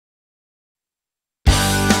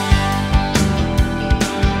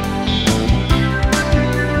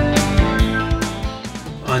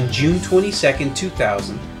June 22,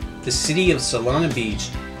 2000, the city of Solana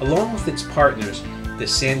Beach, along with its partners, the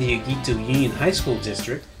San Dieguito Union High School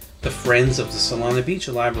District, the Friends of the Solana Beach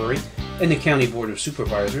Library, and the County Board of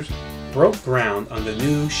Supervisors, broke ground on the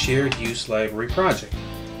new shared use library project.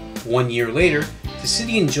 1 year later, the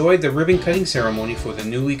city enjoyed the ribbon-cutting ceremony for the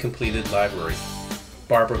newly completed library.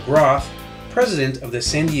 Barbara Groff, president of the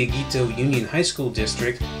San Dieguito Union High School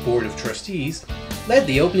District Board of Trustees, led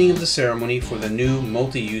the opening of the ceremony for the new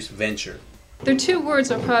multi-use venture. There are two words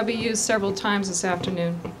that will probably be used several times this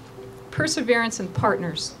afternoon: perseverance and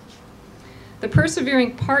partners. The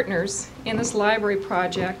persevering partners in this library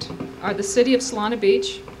project are the City of Solana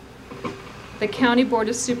Beach, the County Board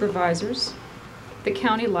of Supervisors, the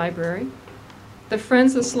County Library, the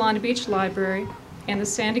Friends of the Solana Beach Library, and the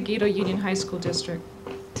San Dieguito Union High School District.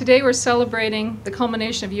 Today we're celebrating the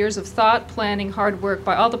culmination of years of thought, planning, hard work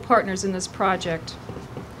by all the partners in this project.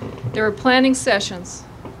 There were planning sessions,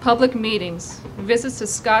 public meetings, visits to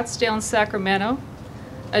Scottsdale and Sacramento,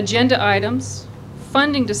 agenda items,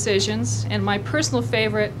 funding decisions, and my personal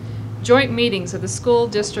favorite, joint meetings of the school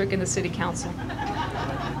district and the city council.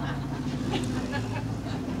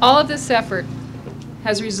 All of this effort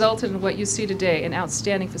has resulted in what you see today, an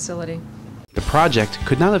outstanding facility. The project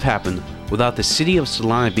could not have happened without the City of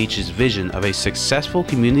Solana Beach's vision of a successful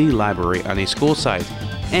community library on a school site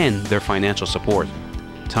and their financial support.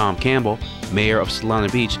 Tom Campbell, Mayor of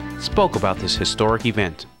Solana Beach, spoke about this historic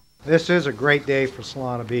event. This is a great day for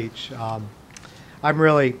Solana Beach. I'm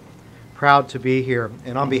really proud to be here,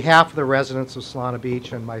 and on behalf of the residents of Solana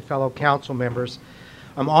Beach and my fellow council members,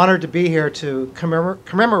 I'm honored to be here to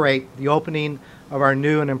commemorate the opening of our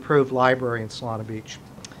new and improved library in Solana Beach.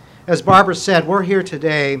 As Barbara said, we're here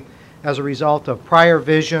today as a result of prior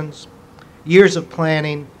visions, years of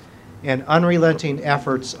planning, and unrelenting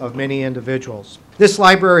efforts of many individuals. This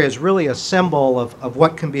library is really a symbol of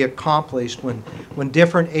what can be accomplished when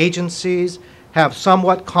different agencies have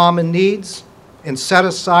somewhat common needs and set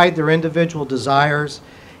aside their individual desires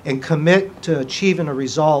and commit to achieving a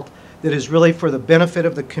result that is really for the benefit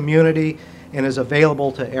of the community and is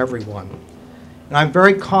available to everyone. And I'm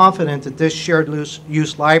very confident that this shared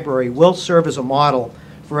use library will serve as a model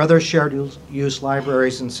for other shared use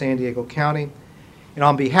libraries in San Diego County. And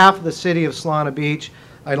on behalf of the City of Solana Beach,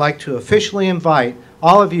 I'd like to officially invite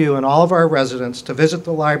all of you and all of our residents to visit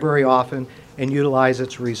the library often and utilize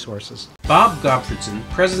its resources. Bob Gottfredson,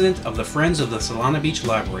 president of the Friends of the Solana Beach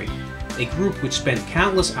Library, a group which spent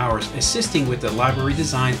countless hours assisting with the library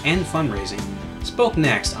design and fundraising, spoke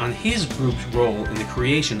next on his group's role in the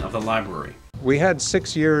creation of the library. We had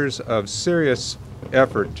 6 years of serious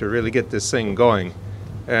effort to really get this thing going,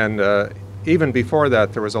 and even before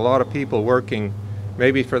that there was a lot of people working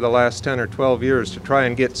maybe for the last 10 or 12 years to try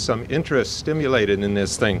and get some interest stimulated in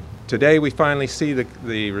this thing. Today we finally see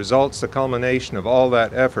the results, the culmination of all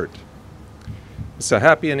that effort. It's a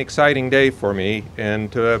happy and exciting day for me,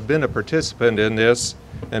 and to have been a participant in this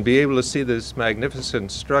and be able to see this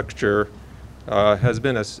magnificent structure has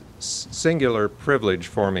been a singular privilege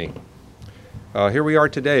for me. Here we are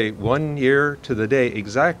today, 1 year to the day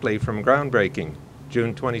exactly from groundbreaking,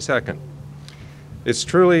 June 22nd. It's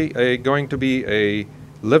truly going to be a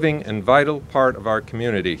living and vital part of our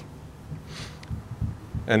community.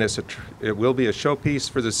 And it will be a showpiece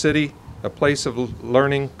for the city, a place of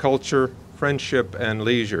learning, culture, friendship, and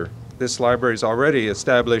leisure. This library has already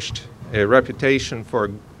established a reputation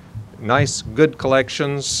for nice, good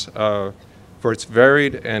collections, for its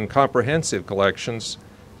varied and comprehensive collections,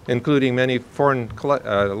 including many foreign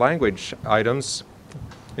language items,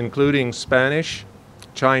 including Spanish,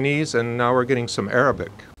 Chinese, and now we're getting some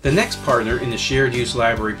Arabic. The next partner in the Shared Use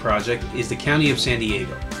Library project is the County of San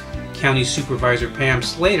Diego. County Supervisor Pam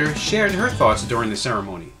Slater shared her thoughts during the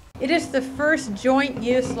ceremony. It is the first joint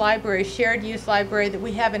use library, shared use library that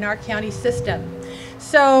we have in our county system.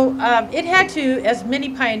 So it had to, as many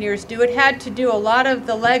pioneers do, it had to do a lot of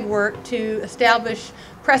the legwork to establish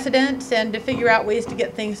precedents and to figure out ways to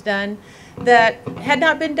get things done that had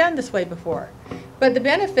not been done this way before. But the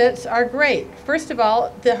benefits are great. First of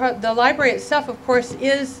all, the library itself, of course,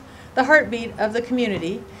 is the heartbeat of the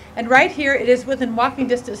community. And right here, it is within walking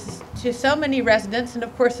distance to so many residents and,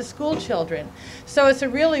 of course, the school children. So it's a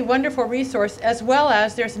really wonderful resource, as well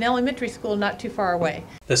as there's an elementary school not too far away.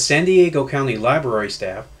 The San Diego County Library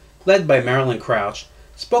staff, led by Marilyn Crouch,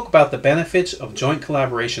 spoke about the benefits of joint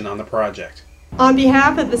collaboration on the project. On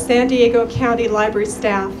behalf of the San Diego County Library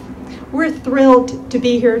staff, we're thrilled to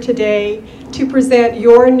be here today to present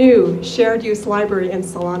your new shared use library in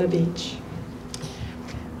Solana Beach.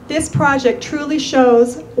 This project truly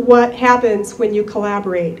shows what happens when you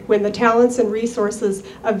collaborate, when the talents and resources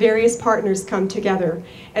of various partners come together.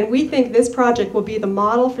 And we think this project will be the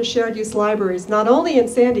model for shared use libraries, not only in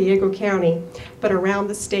San Diego County, but around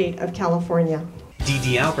the state of California.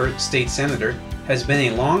 Dee Albert, State Senator, has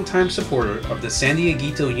been a longtime supporter of the San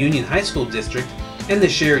Dieguito Union High School District and the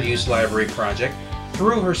Shared Use Library Project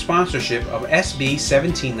through her sponsorship of SB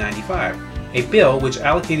 1795, a bill which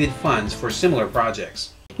allocated funds for similar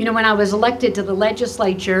projects. You know, when I was elected to the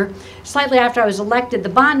legislature, slightly after I was elected, the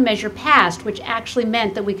bond measure passed, which actually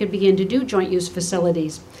meant that we could begin to do joint use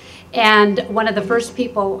facilities. And one of the first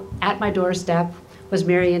people at my doorstep was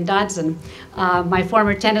Marian Dodson, my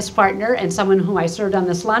former tennis partner and someone whom I served on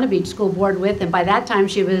the Solana Beach School Board with, and by that time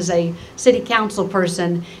she was a city council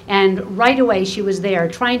person, and right away she was there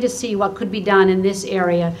trying to see what could be done in this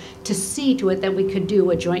area to see to it that we could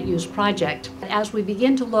do a joint use project. As we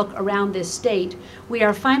begin to look around this state, we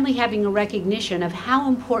are finally having a recognition of how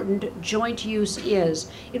important joint use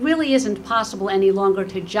is. It really isn't possible any longer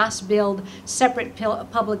to just build separate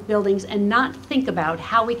public buildings and not think about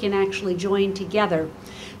how we can actually join together.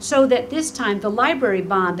 So that this time the library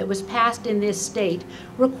bond that was passed in this state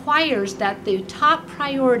requires that the top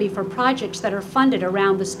priority for projects that are funded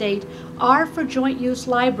around the state are for joint use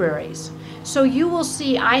libraries. So you will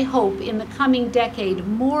see, I hope, in the coming decade,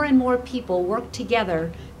 more and more people work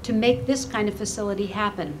together to make this kind of facility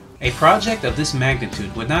happen. A project of this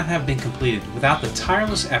magnitude would not have been completed without the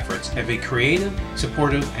tireless efforts of a creative,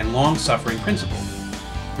 supportive, and long-suffering principal.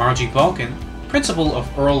 Margie Balkin, principal of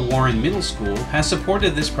Earl Warren Middle School, has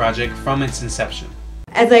supported this project from its inception.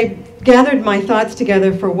 As I gathered my thoughts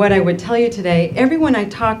together for what I would tell you today, everyone I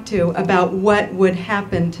talked to about what would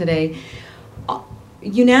happen today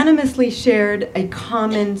unanimously shared a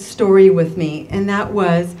common story with me, and that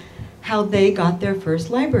was how they got their first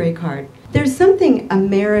library card. There's something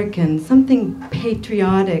American, something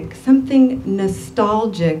patriotic, something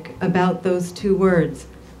nostalgic about those two words,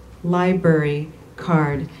 library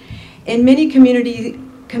card. In many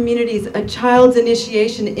communities, a child's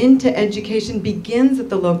initiation into education begins at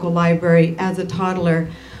the local library as a toddler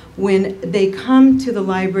when they come to the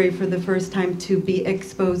library for the first time to be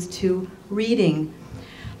exposed to reading.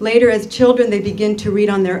 Later, as children, they begin to read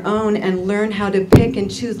on their own and learn how to pick and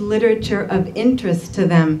choose literature of interest to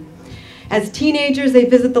them. As teenagers, they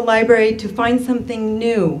visit the library to find something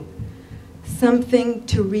new, something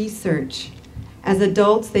to research. As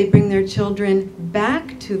adults, they bring their children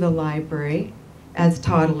back to the library as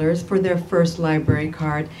toddlers for their first library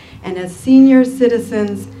card. And as senior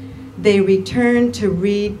citizens, they return to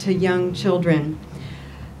read to young children.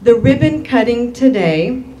 The ribbon cutting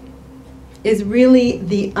today is really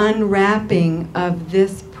the unwrapping of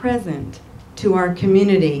this present to our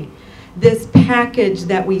community. This package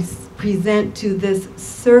that we present to this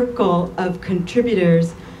circle of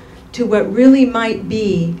contributors to what really might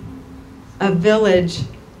be a village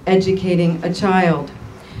educating a child.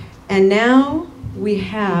 And now we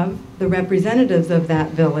have the representatives of that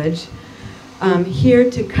village here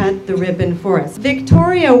to cut the ribbon for us.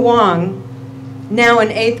 Victoria Wong, now an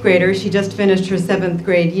 8th grader, she just finished her 7th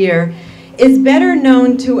grade year, is better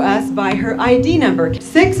known to us by her ID number,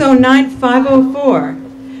 609504,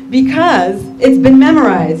 because it's been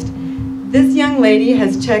memorized. This young lady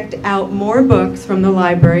has checked out more books from the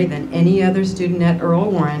library than any other student at Earl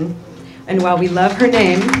Warren. And while we love her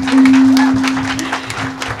name,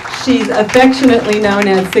 she's affectionately known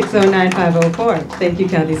as 609504. Thank you,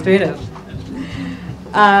 Kathy Straight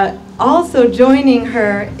Also joining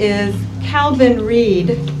her is Calvin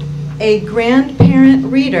Reed, a grandparent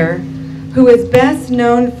reader who is best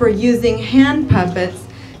known for using hand puppets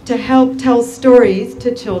to help tell stories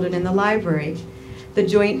to children in the library. The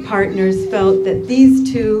joint partners felt that these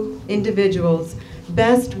two individuals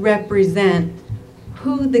best represent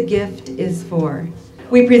who the gift is for.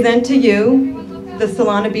 We present to you the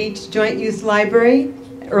Solana Beach Joint Use Library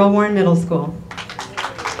at Earl Warren Middle School.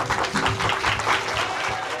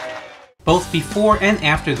 Both before and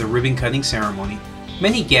after the ribbon cutting ceremony,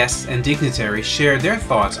 many guests and dignitaries shared their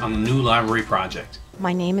thoughts on the new library project.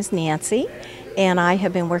 My name is Nancy, and I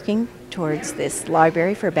have been working towards this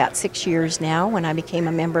library for about 6 years now when I became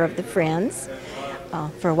a member of the Friends.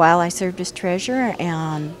 For a while I served as treasurer,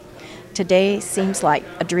 and today seems like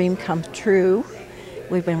a dream come true.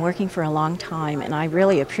 We've been working for a long time, and I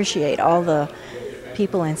really appreciate all the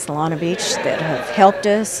people in Solana Beach that have helped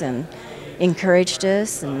us and encouraged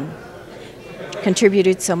us and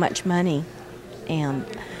contributed so much money. And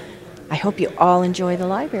I hope you all enjoy the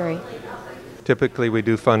library. Typically we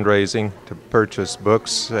do fundraising to purchase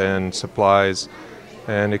books and supplies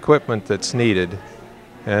and equipment that's needed.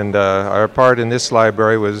 And our part in this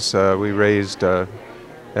library was we raised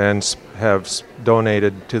and have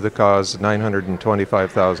donated to the cause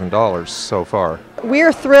 $925,000 so far.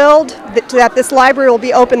 We're thrilled that this library will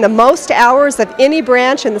be open the most hours of any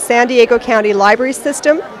branch in the San Diego County Library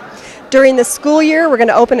System. During the school year, we're going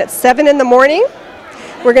to open at 7 in the morning.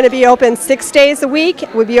 We're going to be open 6 days a week.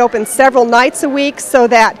 We'll be open several nights a week so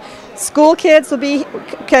that school kids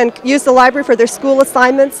can use the library for their school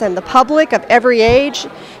assignments, and the public of every age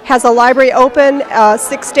has a library open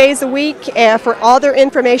 6 days a week for all their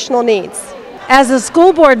informational needs. As a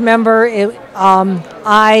school board member,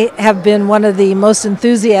 I have been one of the most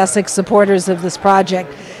enthusiastic supporters of this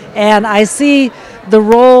project, and I see the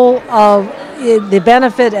role of the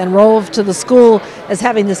benefit and role to the school as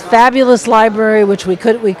having this fabulous library which we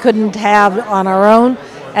couldn't have on our own.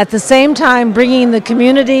 At the same time, bringing the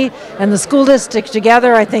community and the school district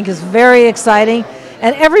together, I think, is very exciting.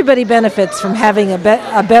 And everybody benefits from having a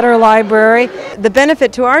better library. The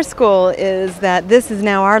benefit to our school is that this is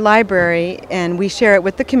now our library and we share it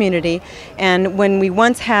with the community. And when we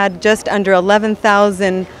once had just under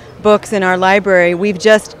 11,000 books in our library, we've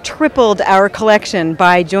just tripled our collection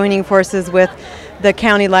by joining forces with the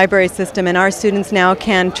county library system, and our students now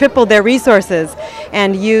can triple their resources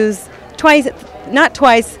and use not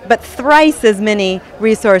twice, but thrice as many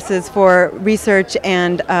resources for research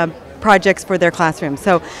and projects for their classrooms.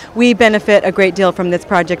 So we benefit a great deal from this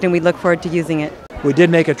project and we look forward to using it. We did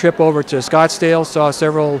make a trip over to Scottsdale, saw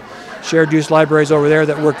several shared use libraries over there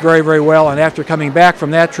that worked very, very well, and after coming back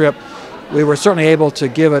from that trip, we were certainly able to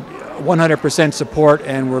give it 100% support,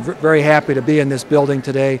 and we're very happy to be in this building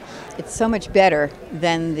today. It's so much better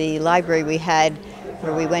than the library we had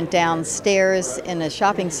where we went downstairs in a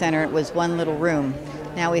shopping center. It was one little room.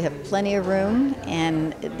 Now we have plenty of room,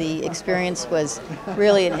 and the experience was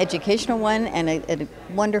really an educational one and a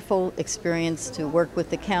wonderful experience to work with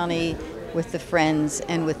the county, with the Friends,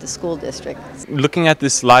 and with the school district. Looking at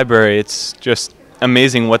this library, it's just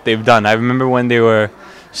amazing what they've done. I remember when they were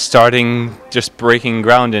starting, just breaking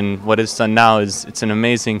ground, and what it's done now it's an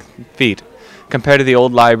amazing feat. Compared to the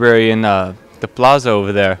old library in the plaza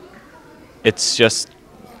over there, it's just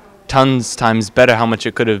tons times better how much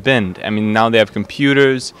it could have been. I mean, now they have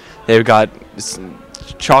computers, they've got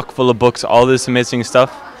chock full of books, all this amazing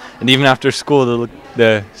stuff, and even after school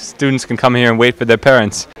the students can come here and wait for their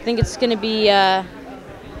parents. I think it's going to be a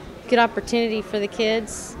good opportunity for the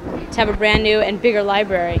kids to have a brand new and bigger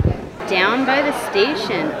library. Down by the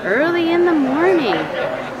station early in the morning,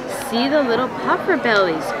 see the little puffer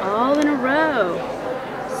bellies all in a row.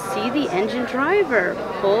 See the engine driver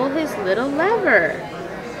pull his little lever.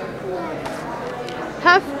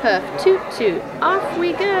 Puff, puff, toot, toot, off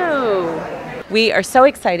we go. We are so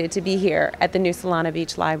excited to be here at the new Solana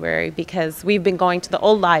Beach Library because we've been going to the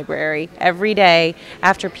old library every day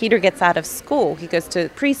after Peter gets out of school. He goes to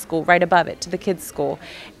preschool right above it, to the kids' school.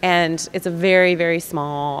 And it's a very, very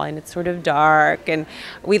small, and it's sort of dark. And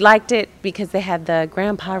we liked it because they had the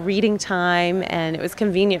grandpa reading time, and it was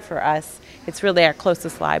convenient for us. It's really our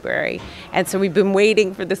closest library. And so we've been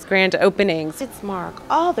waiting for this grand opening. It's Mark.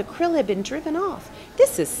 All the krill have been driven off.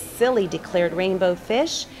 This is silly, declared Rainbow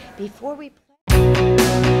Fish. Before we